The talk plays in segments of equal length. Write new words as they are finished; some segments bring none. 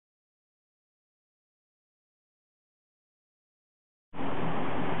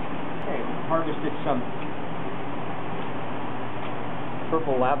harvested some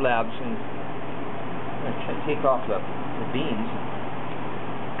purple labs and take off the beans.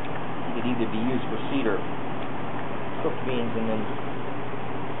 It could either be used for seed or cooked beans and then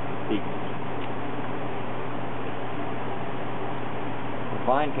eaten. The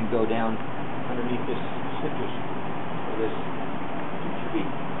vine can go down underneath this citrus or this tree.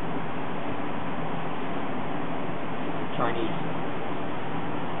 Chinese.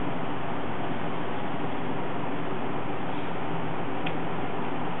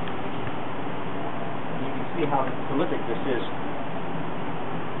 You can see how prolific this is.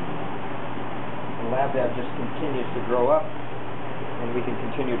 The lab just continues to grow up, and we can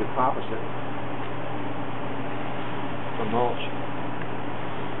continue to coppice it for mulch.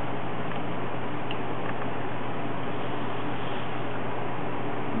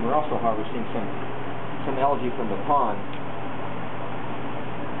 And we're also harvesting some algae from the pond.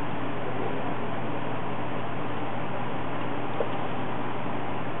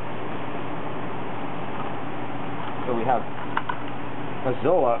 So we have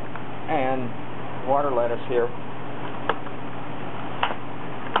azolla and water lettuce here.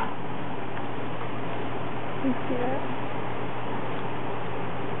 You see that?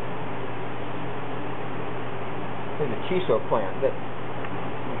 There's a chiso plant that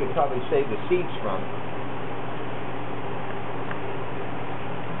we could probably save the seeds from.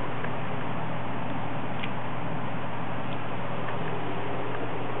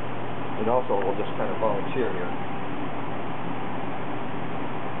 And also we'll just kind of volunteer here.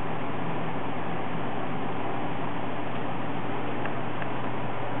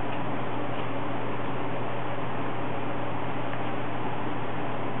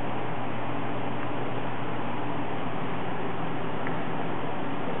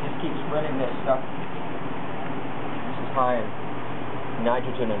 Keep spreading this stuff. This is high in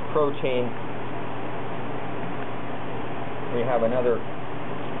nitrogen and protein. We have another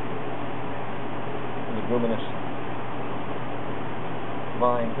leguminous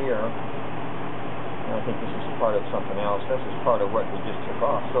vine here. And I think this is part of something else. This is part of what we just took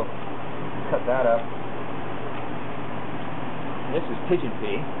off. So cut that up. And this is pigeon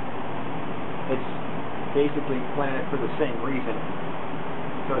pea. It's basically planted for the same reason.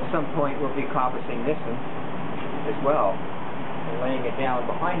 So at some point we'll be coppicing this one as well. And laying it down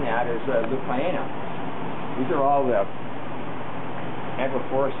behind that is leucaena. These are all the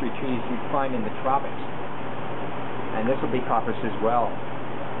agroforestry trees you find in the tropics. And this will be coppiced as well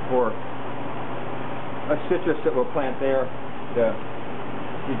for a citrus that we'll plant there, the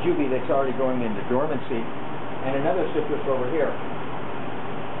jujube that's already going into dormancy, and another citrus over here.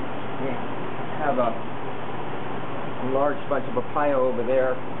 We have a large bunch of papaya over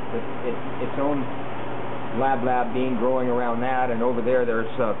there with its own lab bean growing around that, and over there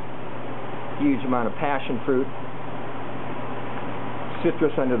there's a huge amount of passion fruit,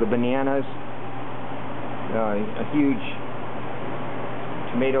 citrus under the bananas, a huge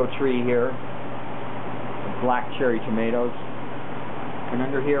tomato tree here, black cherry tomatoes, and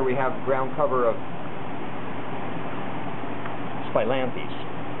under here we have ground cover of spilanthes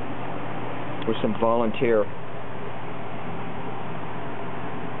with some volunteer.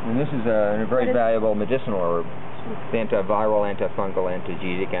 And this is a very valuable medicinal herb. It's antiviral, antifungal,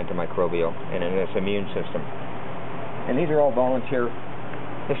 antigenic, antimicrobial, and in its immune system. And these are all volunteer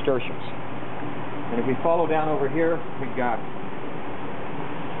nasturtiums. And if we follow down over here, we've got,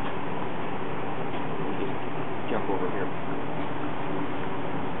 just jump over here.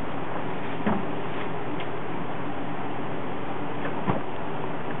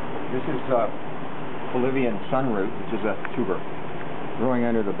 This is Bolivian sunroot, which is a tuber growing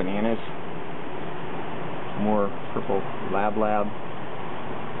under the bananas. More purple lab.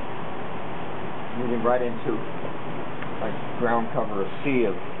 Moving right into a ground cover, a sea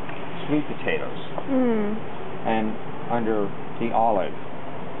of sweet potatoes. And under the olive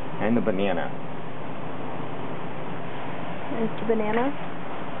and the banana. There's the banana.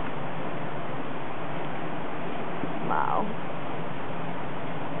 Wow.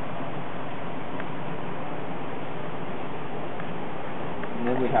 And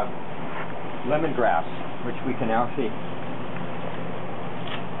then we have lemongrass, which we can actually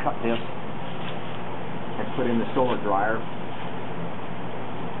cut this and put in the solar dryer.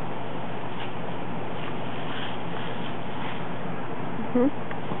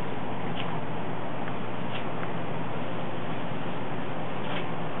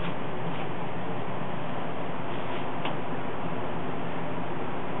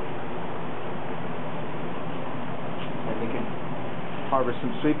 Harvest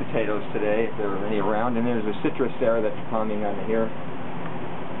some sweet potatoes today if there are any around, and there's a citrus there that's coming on here.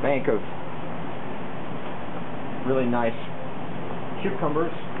 Bank of really nice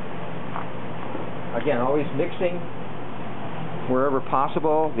cucumbers. Again, always mixing wherever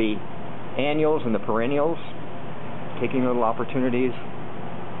possible the annuals and the perennials, taking little opportunities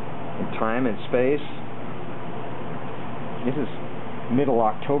in time and space. This is middle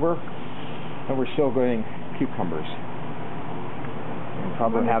October, and we're still growing cucumbers. We'll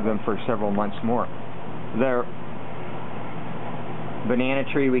probably have them for several months more. Their banana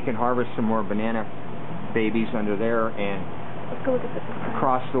tree, we can harvest some more banana babies under there, and Let's go look at this.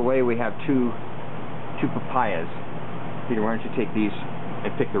 across the way we have two papayas. Peter, why don't you take these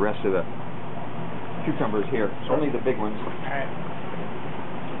and pick the rest of the cucumbers here? Only the big ones.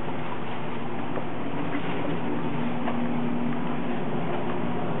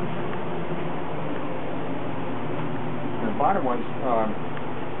 The bottom ones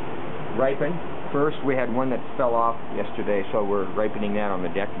ripen. First, we had one that fell off yesterday, so we're ripening that on the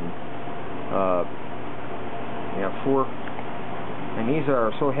deck. And, we have 4, and these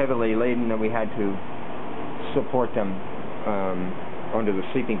are so heavily laden that we had to support them onto the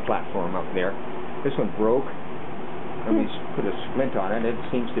sleeping platform up there. This one broke, and we put a splint on it. It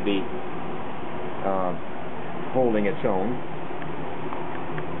seems to be holding its own.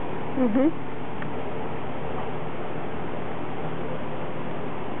 Mm-hmm.